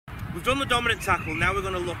We've done the dominant tackle, now we're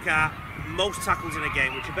going to look at most tackles in a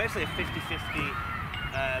game, which are basically a 50-50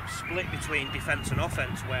 split between defence and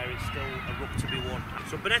offence, where it's still a ruck to be won.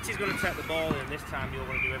 So Bonetti's going to take the ball in, this time you're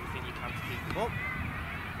going to do everything you can to keep him up,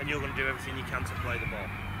 and you're going to do everything you can to play the ball.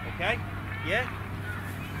 Okay? Yeah?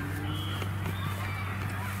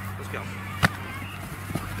 Let's go.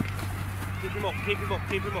 Keep him up, keep him up,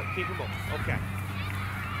 keep him up, keep him up. Okay.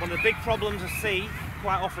 One of the big problems I see,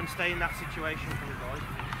 quite often stay in that situation for the boys.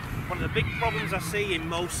 One of the big problems I see in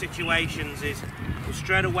most situations is, well,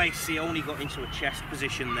 straight away Sione got into a chest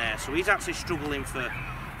position there, so he's actually struggling for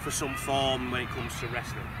some form when it comes to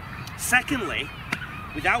wrestling. Secondly,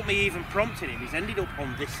 without me even prompting him, he's ended up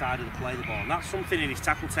on this side of the play the ball, and that's something in his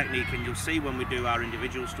tackle technique, and you'll see when we do our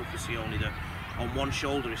individual stuff with Sione that on one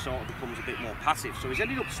shoulder he sort of becomes a bit more passive, so he's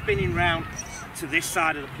ended up spinning round to this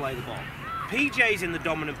side of the play the ball. PJ's in the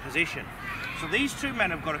dominant position, so these two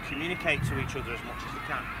men have got to communicate to each other as much as they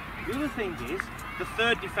can. The other thing is, the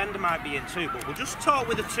third defender might be in too, but we'll just talk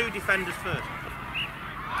with the two defenders first.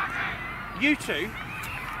 You two,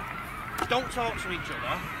 don't talk to each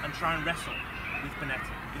other and try and wrestle with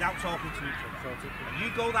Bonetti without talking to each other. And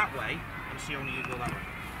you go that way, and Sione, you go that way.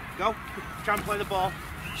 Go, try and play the ball.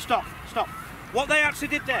 Stop, stop. What they actually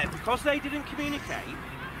did there, because they didn't communicate,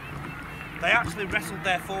 they actually wrestled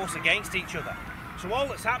their force against each other. So all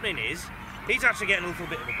that's happening is, he's actually getting a little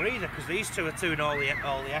bit of a breather because these two are doing all the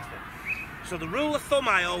effort. So the rule of thumb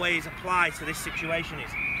I always apply to this situation is,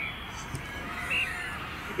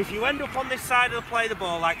 if you end up on this side of the play the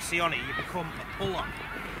ball like Sione, you become a puller.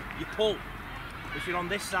 You pull. If you're on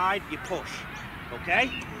this side, you push. Okay?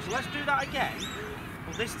 So let's do that again.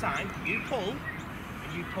 But this time, you pull,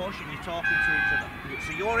 and you push, and you're talking to each other.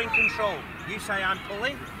 So you're in control. You say I'm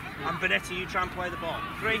pulling, and Bonetti, you try and play the ball.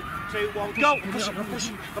 3, 2, 1, go! Push,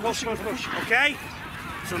 push, push, push, push. Okay?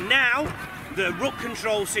 So now, the ruck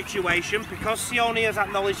control situation, because Sione has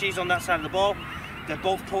acknowledged he's on that side of the ball, they're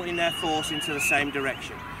both putting their force into the same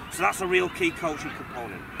direction. So that's a real key coaching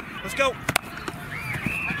component. Let's go!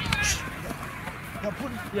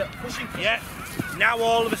 Pushing. Yeah. Now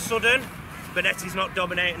all of a sudden, Bonetti's not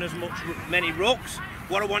dominating as many rucks.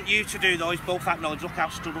 What I want you to do though is both acknowledge, look how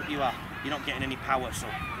stood up you are. You're not getting any power, so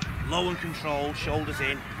low and control, shoulders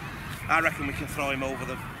in. I reckon we can throw him over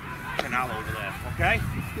the canal over there, okay?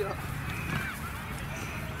 Yeah.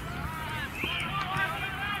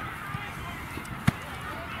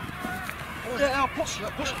 Yeah, push,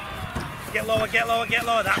 push. Get lower, get lower, get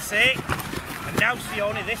lower, that's it. And now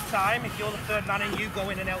Sione, this time, if you're the third man in, you go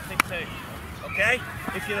in and help it too. Okay?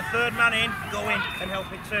 If you're the third man in, go in and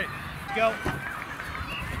help it too. Go.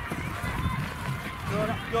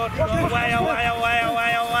 Good, good, good. Away, away, away,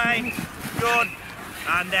 away, away. Good.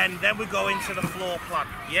 And then we go into the floor plan,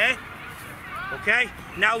 yeah? Okay?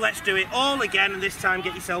 Now let's do it all again, and this time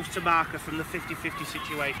get yourselves to marker from the 50-50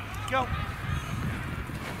 situation. Go.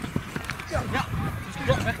 Yeah.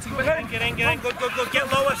 Get in, good, good, good. Get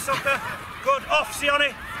lower, sucker. Good, off,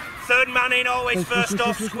 Sione. Third man in, always first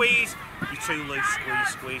off, squeeze. You're too loose, squeeze,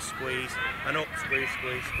 squeeze, squeeze. And up, squeeze,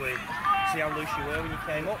 squeeze, squeeze. See how loose you were when you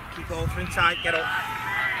came up? Keep altering tight, get up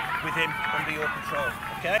with him under your control,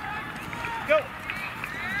 okay? Go.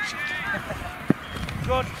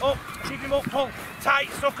 Good, up, keep him up, pull. Tight,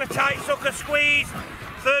 sucker, squeeze.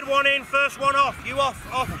 Third one in, first one off. You off,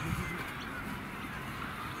 off.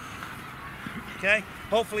 Okay,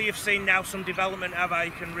 hopefully you've seen now some development of how you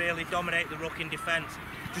can really dominate the ruck in defence,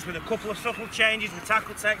 just with a couple of subtle changes with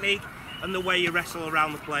tackle technique and the way you wrestle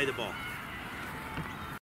around the play the ball.